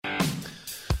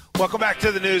Welcome back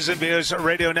to the News and Views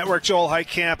Radio Network. Joel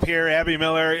Heitkamp here. Abby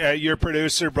Miller, your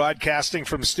producer, broadcasting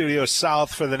from Studio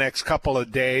South for the next couple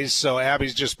of days. So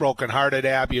Abby's just brokenhearted.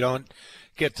 Ab, you don't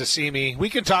get to see me.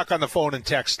 We can talk on the phone and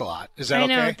text a lot. Is that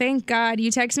okay? I know. Thank God. You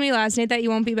texted me last night that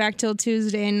you won't be back till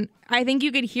Tuesday, and I think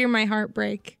you could hear my heart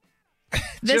break.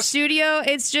 The studio,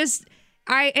 it's just...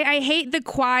 I hate the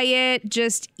quiet,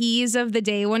 just ease of the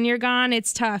day when you're gone.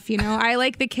 It's tough, you know. I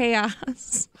like the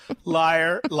chaos.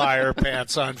 Liar,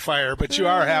 pants on fire. But you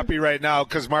are happy right now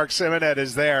because Mark Simonet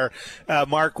is there.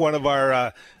 Mark, one of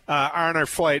our honor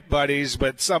flight buddies,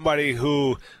 but somebody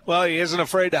who, well, he isn't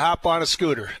afraid to hop on a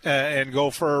scooter and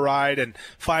go for a ride and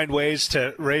find ways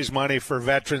to raise money for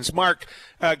veterans. Mark,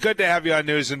 good to have you on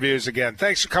News and Views again.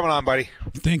 Thanks for coming on, buddy.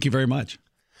 Thank you very much.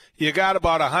 You got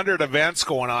about 100 events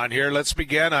going on here. Let's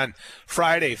begin on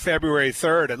Friday, February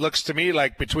 3rd. It looks to me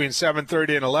like between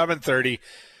 7:30 and 11:30,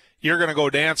 you're going to go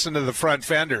dancing to the front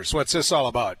fenders. What's this all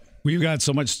about? We've got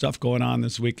so much stuff going on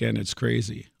this weekend. It's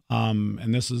crazy.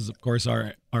 And this is, of course,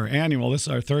 our annual. This is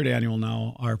our third annual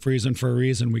now, our Freezing for a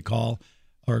Reason we call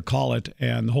it.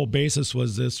 And the whole basis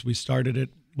was this. We started it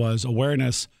was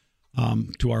awareness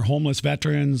to our homeless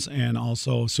veterans and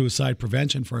also suicide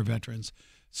prevention for our veterans.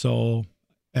 So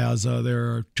as there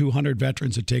are 200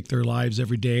 veterans that take their lives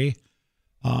every day.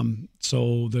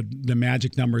 So the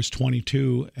magic number is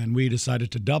 22, and we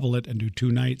decided to double it and do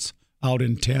 2 nights out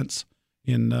in tents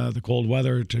in the cold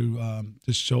weather to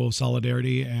show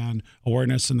solidarity and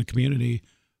awareness in the community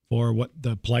for what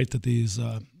the plight that these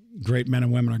great men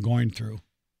and women are going through.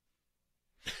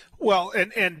 Well,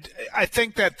 and I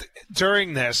think that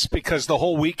during this, because the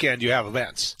whole weekend you have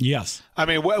events. Yes. I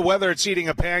mean, whether it's eating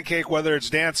a pancake, whether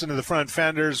it's dancing to the front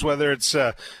fenders, whether it's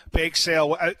a bake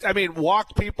sale. I mean,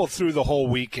 walk people through the whole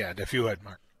weekend, if you would,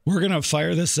 Mark. We're going to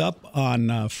fire this up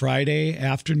on Friday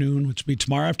afternoon, which will be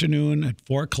tomorrow afternoon at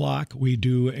 4 o'clock. We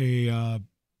do a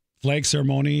flag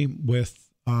ceremony with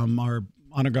our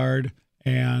honor guard,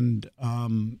 and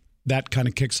that kind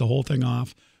of kicks the whole thing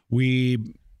off.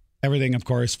 Everything, of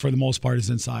course, for the most part,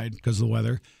 is inside because of the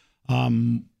weather.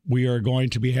 We are going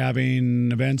to be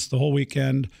having events the whole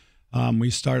weekend.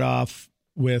 We start off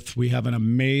with, we have an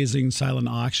amazing silent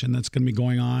auction that's going to be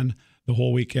going on the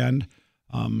whole weekend.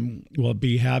 We'll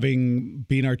be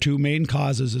being our 2 main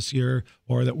causes this year,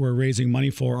 or that we're raising money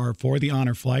for, are for the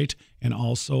Honor Flight and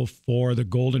also for the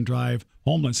Golden Drive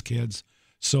homeless kids.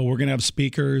 So we're going to have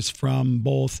speakers from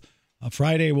both.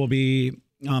 Friday will be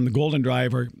the Golden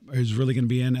Drive is really going to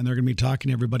be in, and they're going to be talking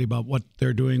to everybody about what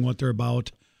they're doing, what they're about.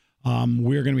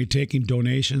 We're going to be taking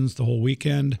donations the whole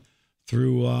weekend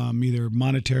through either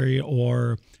monetary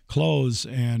or clothes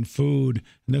and food.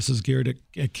 And this is geared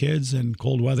at kids and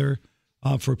cold weather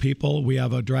for people. We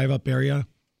have a drive-up area,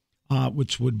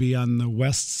 which would be on the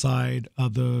west side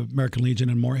of the American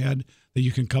Legion in Moorhead, that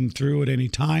you can come through at any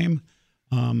time.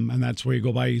 And that's where you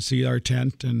go by, you see our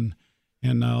tent and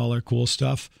all our cool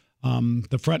stuff.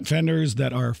 The front fenders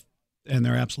they're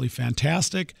absolutely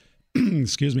fantastic.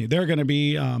 Excuse me. They're going to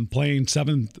be playing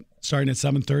starting at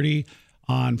 7:30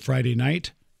 on Friday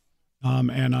night.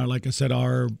 And like I said,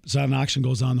 our silent auction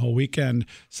goes on the whole weekend.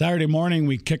 Saturday morning,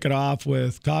 we kick it off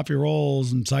with coffee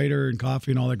rolls and cider and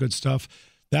coffee and all that good stuff.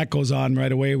 That goes on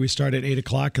right away. We start at 8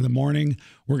 o'clock in the morning.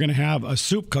 We're going to have a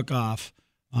soup cook-off.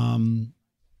 And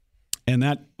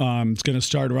that is going to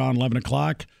start around 11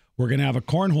 o'clock. We're going to have a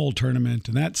cornhole tournament,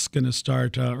 and that's going to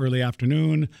start early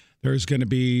afternoon. There's going to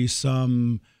be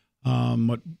some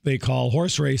what they call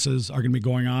horse races are going to be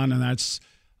going on, and that's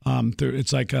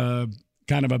it's like a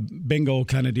kind of a bingo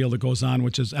kind of deal that goes on,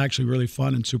 which is actually really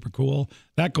fun and super cool.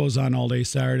 That goes on all day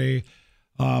Saturday.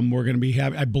 We're going to be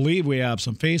I believe we have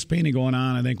some face painting going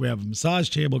on. I think we have a massage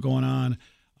table going on.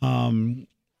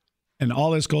 And all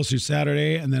this goes through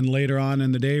Saturday, and then later on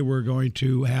in the day, we're going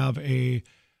to have a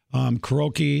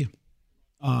karaoke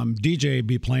DJ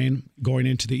be playing going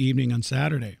into the evening on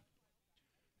Saturday.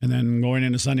 And then going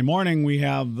into Sunday morning, we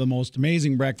have the most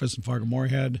amazing breakfast in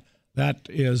Fargo-Moorhead. That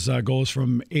goes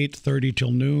from 8:30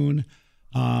 till noon.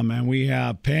 And we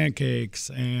have pancakes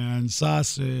and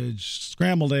sausage,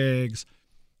 scrambled eggs,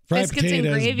 fried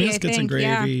potatoes, biscuits and gravy.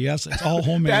 Yeah. Yes, it's all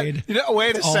homemade.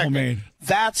 Wait a second. Homemade.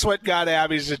 That's what got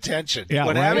Abby's attention. Yeah,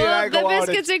 when right? Abby and I go the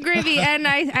biscuits and gravy, and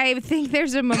I think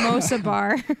there's a mimosa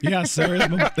bar. Yes, there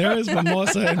is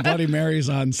mimosa and Bloody Marys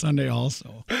on Sunday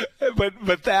also.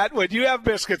 But that, when you have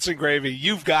biscuits and gravy,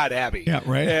 you've got Abby. Yeah,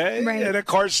 right. Right. And of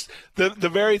course, the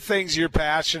very things you're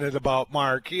passionate about,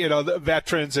 Mark, the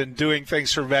veterans and doing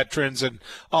things for veterans and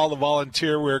all the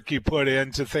volunteer work you put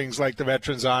into things like the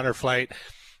Veterans Honor Flight.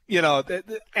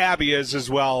 Abby is as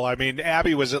well. I mean,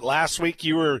 Abby, was it last week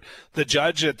you were the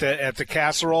judge at the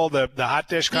casserole, the hot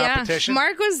dish competition? Yeah,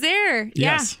 Mark was there.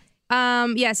 Yes. Yeah.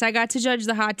 Yes, I got to judge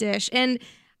the hot dish. And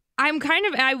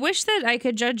I wish that I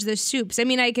could judge the soups. I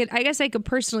mean, I guess I could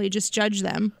personally just judge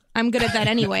them. I'm good at that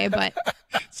anyway, but.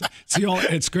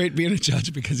 It's great being a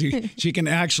judge because she can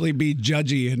actually be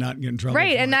judgy and not get in trouble.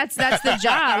 Right, and that's the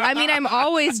job. I mean, I'm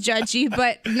always judgy,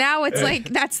 but now it's like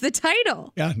that's the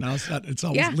title. Yeah, now it's not. It's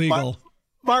almost legal.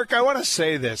 Mark, I want to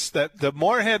say this, that the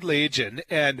Moorhead Legion,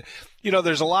 and,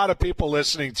 there's a lot of people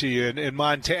listening to you in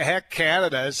Montana, heck,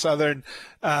 Canada, southern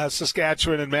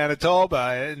Saskatchewan and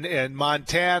Manitoba, and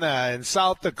Montana, and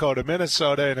South Dakota,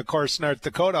 Minnesota, and, of course, North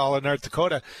Dakota, all in North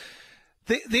Dakota.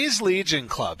 These Legion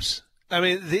clubs, I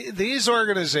mean, these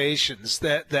organizations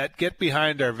that get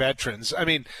behind our veterans, I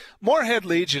mean, Moorhead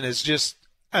Legion is just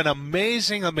an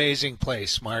amazing, amazing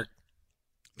place, Mark.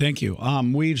 Thank you.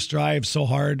 We strive so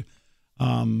hard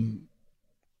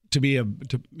to be a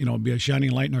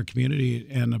shining light in our community,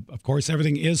 and of course,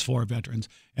 everything is for veterans.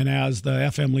 And as the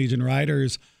FM Legion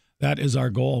Riders, that is our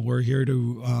goal. We're here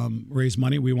to raise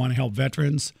money. We want to help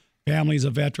veterans, families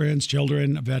of veterans,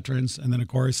 children of veterans, and then of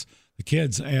course the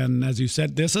kids. And as you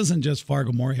said, this isn't just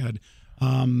Fargo-Moorhead.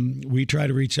 We try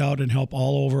to reach out and help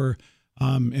all over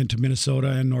into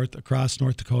Minnesota and across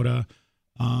North Dakota.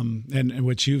 And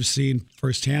what you've seen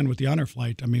firsthand with the honor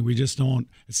flight, I mean, we just don't,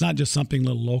 it's not just something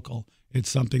little local. It's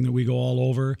something that we go all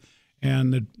over.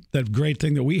 And the great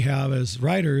thing that we have as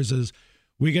riders is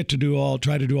we get to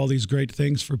try to do all these great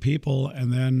things for people.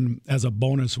 And then as a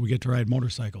bonus, we get to ride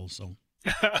motorcycles. So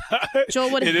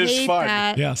Joel would hate fun.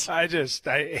 that. Yes. I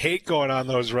hate going on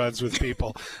those runs with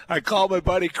people. I call my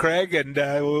buddy Craig, and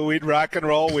we'd rock and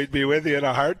roll. We'd be with you in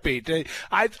a heartbeat.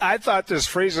 I thought this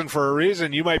freezing for a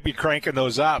reason. You might be cranking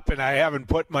those up, and I haven't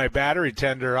put my battery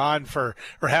tender on or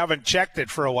haven't checked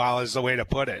it for a while is the way to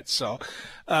put it. So,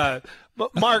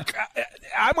 Mark,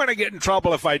 I'm going to get in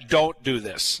trouble if I don't do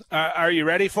this. Are you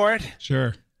ready for it?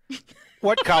 Sure.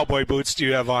 What cowboy boots do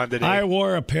you have on today? I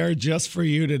wore a pair just for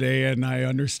you today, and I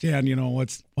understand,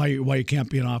 why you can't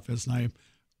be in office. And I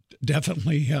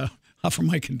definitely offer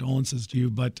my condolences to you.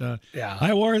 But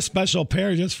I wore a special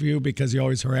pair just for you because you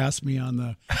always harass me in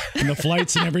the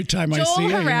flights, and every time I see you,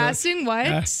 harassing what?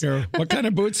 What kind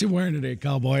of boots you wearing today,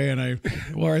 cowboy? And I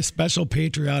wore a special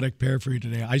patriotic pair for you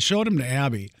today. I showed them to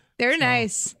Abby. They're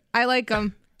nice. I like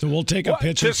them. So we'll take a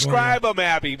picture. Describe them,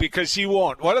 Abby, because you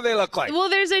won't. What do they look like? Well,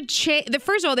 there's a chain.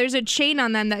 First of all, there's a chain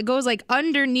on them that goes like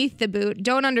underneath the boot.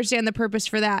 Don't understand the purpose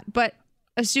for that, but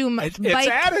assume it's bike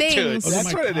attitude. things.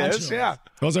 That's what it is. Yeah,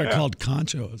 those are called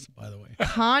conchos, by the way.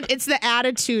 It's the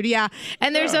attitude, yeah.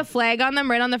 And there's a flag on them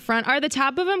right on the front. Are the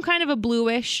top of them kind of a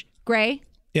bluish gray?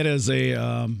 It is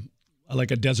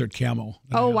like a desert camo.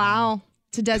 Oh wow,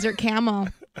 it's a desert camo,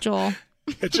 Joel.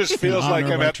 It just feels like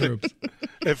I'm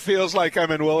it feels like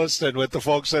I'm in Williston with the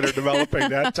folks that are developing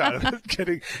that town,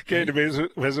 getting to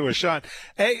visit with Sean.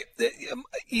 Hey,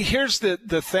 here's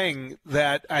the thing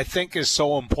that I think is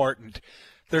so important.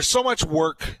 There's so much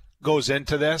work goes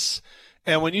into this.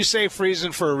 And when you say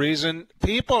freezing for a reason,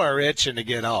 people are itching to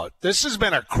get out. This has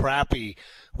been a crappy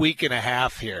week and a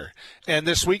half here, and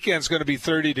this weekend's going to be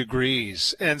 30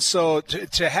 degrees. And so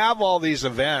to have all these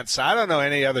events, I don't know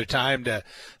any other time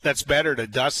that's better to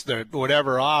dust the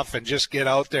whatever off and just get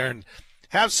out there and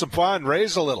have some fun,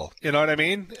 raise a little. You know what I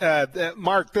mean?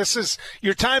 Mark,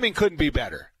 your timing couldn't be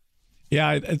better.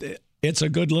 Yeah, it's a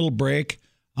good little break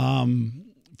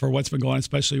for what's been going on,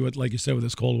 especially with, like you said, with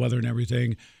this cold weather and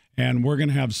everything. And we're going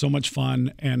to have so much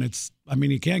fun. And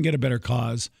you can't get a better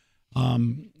cause.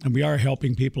 And we are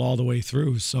helping people all the way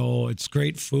through. So it's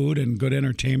great food and good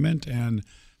entertainment. And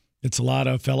it's a lot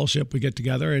of fellowship. We get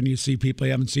together and you see people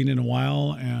you haven't seen in a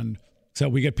while. And so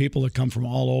we get people that come from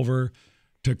all over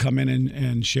to come in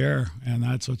and share. And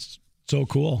that's what's so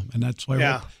cool. And that's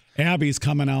why Abby's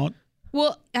coming out.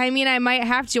 Well, I mean, I might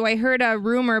have to. I heard a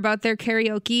rumor about their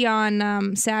karaoke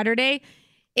on Saturday.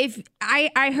 If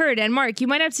I heard, and Mark, you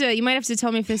might have to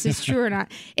tell me if this is true or not.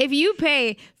 If you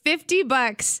pay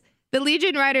 $50, the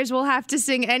Legion Riders will have to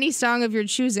sing any song of your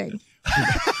choosing.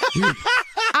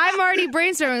 I'm already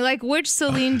brainstorming, like which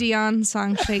Celine Dion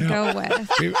song should I go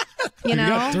with? We've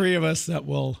got three of us that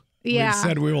will. Yeah. We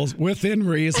said we will within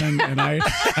reason, and I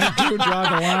do draw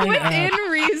the line. Within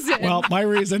reason. Well, my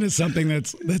reason is something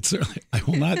that's I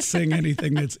will not sing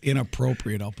anything that's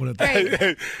inappropriate. I'll put it that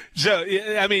way. So,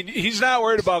 I mean, he's not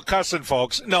worried about cussing,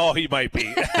 folks. No, he might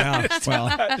be. Yeah,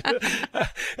 well.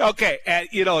 Okay,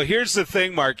 here's the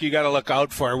thing, Mark, you got to look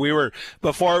out for.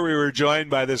 Before we were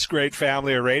joined by this great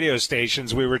family of radio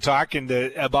stations, we were talking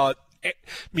about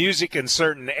music in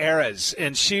certain eras,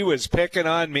 and she was picking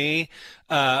on me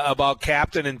about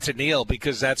Captain and Tennille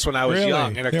because that's when I was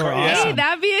young. And they were awesome. Hey,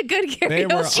 that'd be a good They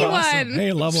were karaoke awesome. one.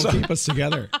 Hey, love will keep us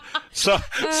together. So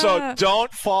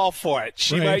don't fall for it.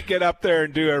 She might get up there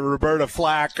and do a Roberta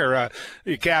Flack or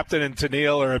a Captain and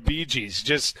Tennille or a Bee Gees.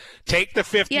 Just take the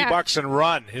 $50 and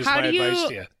run is my advice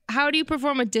to you. How do you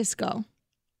perform a disco?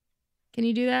 Can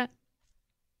you do that?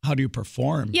 How do you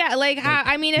perform? Yeah, like how?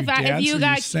 I mean, if you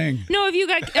got sing? No, if you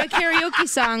got a karaoke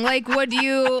song, would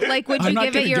you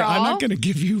give it your all? I'm not going to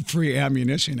give you free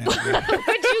ammunition. Would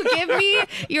you give me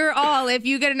your all if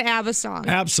you get an ABBA song?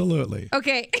 Absolutely.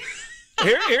 Okay.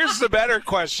 Here's the better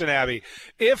question, Abby.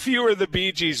 If you were the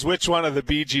Bee Gees, which one of the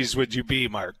Bee Gees would you be,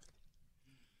 Mark?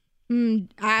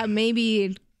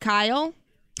 Maybe Kyle.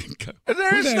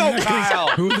 There's no Kyle.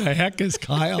 Who the heck is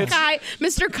Kyle?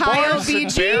 Mr. Kyle Bee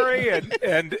Gee. Barry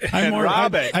and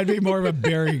Robin. I'd be more of a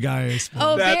Barry guy. I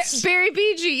suppose. Barry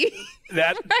Bee Gee.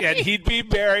 And he'd be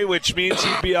Barry, which means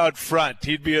he'd be out front.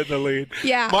 He'd be in the lead.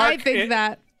 Yeah, Mark, I think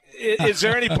that. Is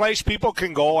there any place people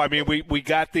can go? I mean, we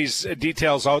got these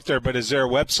details out there, but is there a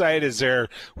website?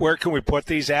 Where can we put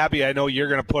these? Abby, I know you're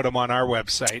going to put them on our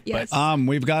website. Yes. But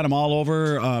we've got them all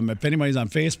over. If anybody's on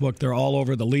Facebook, they're all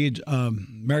over the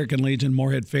American Legion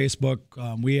Moorhead Facebook.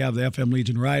 We have the FM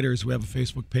Legion Riders. We have a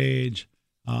Facebook page.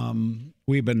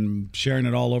 We've been sharing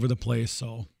it all over the place.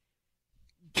 So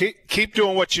keep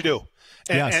doing what you do.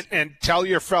 And tell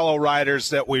your fellow riders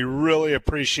that we really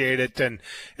appreciate it, and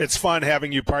it's fun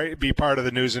having you be part of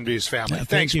the News and Views family. Yeah,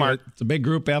 Thanks, Mark. It's a big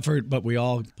group effort, but we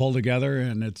all pull together,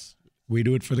 and we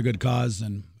do it for the good cause,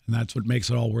 and that's what makes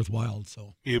it all worthwhile.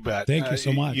 So you bet. Thank you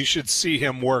so much. You should see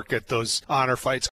him work at those honor fights.